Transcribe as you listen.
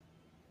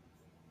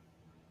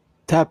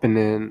tapping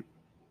in,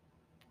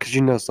 because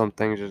you know some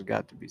things just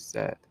got to be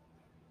said.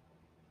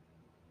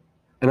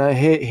 And I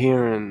hate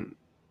hearing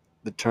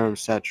the term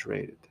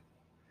saturated,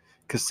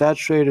 because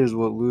saturated is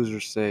what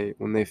losers say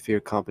when they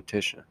fear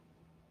competition.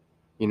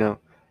 You know,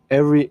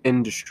 every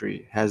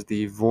industry has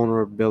the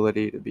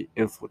vulnerability to be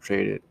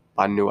infiltrated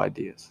by new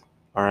ideas.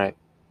 All right?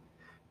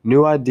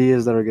 New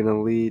ideas that are going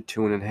to lead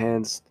to an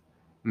enhanced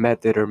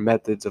method or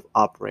methods of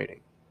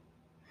operating.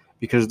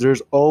 Because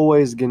there's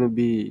always going to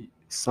be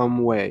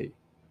some way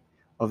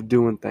of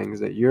doing things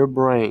that your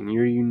brain,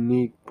 your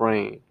unique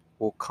brain,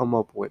 will come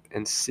up with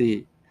and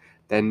see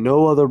that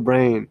no other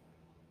brain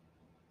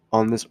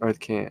on this earth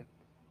can.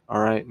 All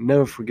right?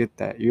 Never forget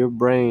that. Your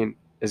brain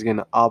is going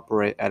to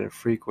operate at a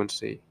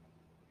frequency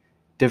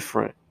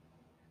different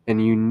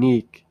and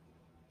unique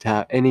to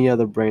how any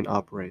other brain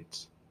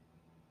operates.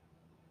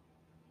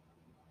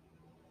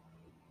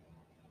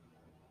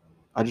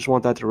 I just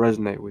want that to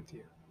resonate with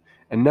you.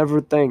 And never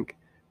think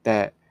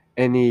that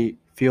any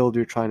field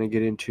you're trying to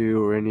get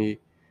into or any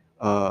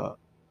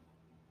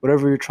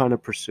whatever you're trying to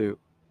pursue,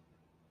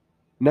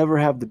 never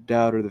have the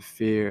doubt or the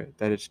fear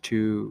that it's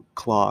too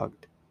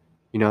clogged.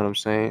 You know what I'm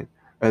saying?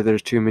 Or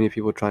there's too many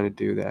people trying to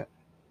do that.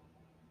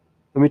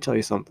 Let me tell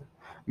you something.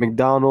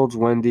 McDonald's,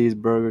 Wendy's,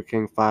 Burger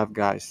King, Five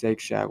Guys,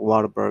 Shake Shack,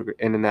 Whataburger,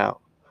 In-N-Out.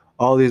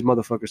 All these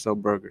motherfuckers sell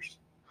burgers.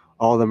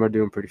 All of them are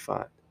doing pretty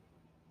fine.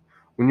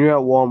 When you're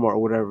at Walmart or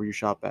whatever you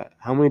shop at,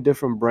 how many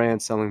different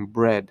brands selling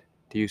bread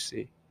do you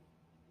see?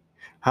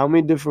 How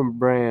many different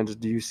brands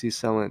do you see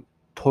selling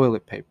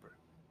toilet paper?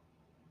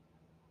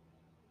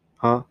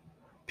 Huh?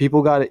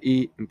 People gotta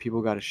eat and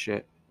people gotta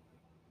shit.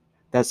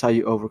 That's how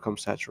you overcome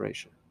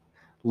saturation.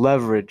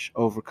 Leverage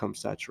overcomes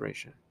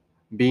saturation.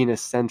 Being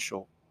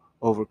essential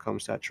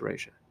overcomes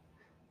saturation.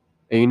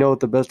 And you know what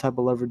the best type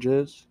of leverage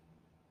is?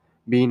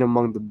 Being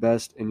among the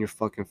best in your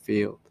fucking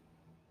field.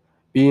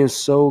 Being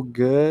so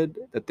good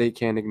that they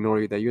can't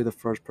ignore you, that you're the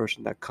first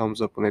person that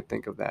comes up when they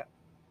think of that.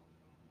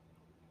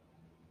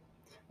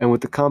 And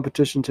with the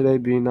competition today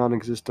being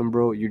non-existent,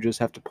 bro, you just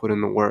have to put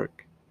in the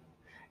work.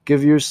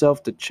 Give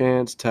yourself the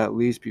chance to at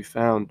least be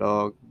found,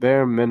 dog.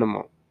 Bare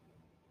minimum.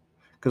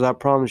 Because I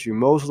promise you,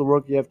 most of the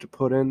work you have to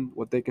put in,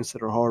 what they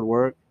consider hard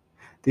work,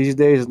 these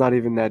days is not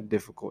even that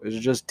difficult.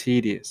 It's just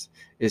tedious.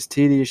 It's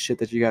tedious shit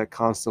that you got to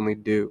constantly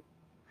do.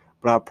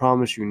 But I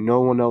promise you,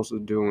 no one else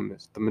is doing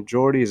this. The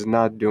majority is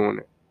not doing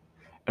it.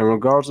 And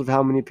regardless of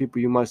how many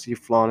people you might see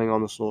flaunting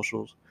on the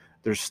socials,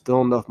 there's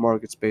still enough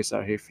market space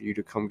out here for you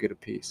to come get a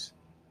piece.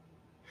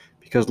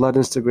 Because let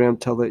Instagram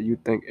tell that you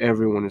think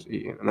everyone is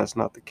eating, and that's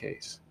not the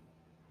case.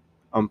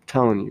 I'm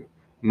telling you,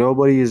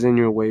 nobody is in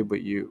your way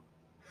but you.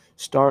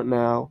 Start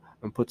now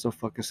and put some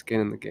fucking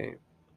skin in the game.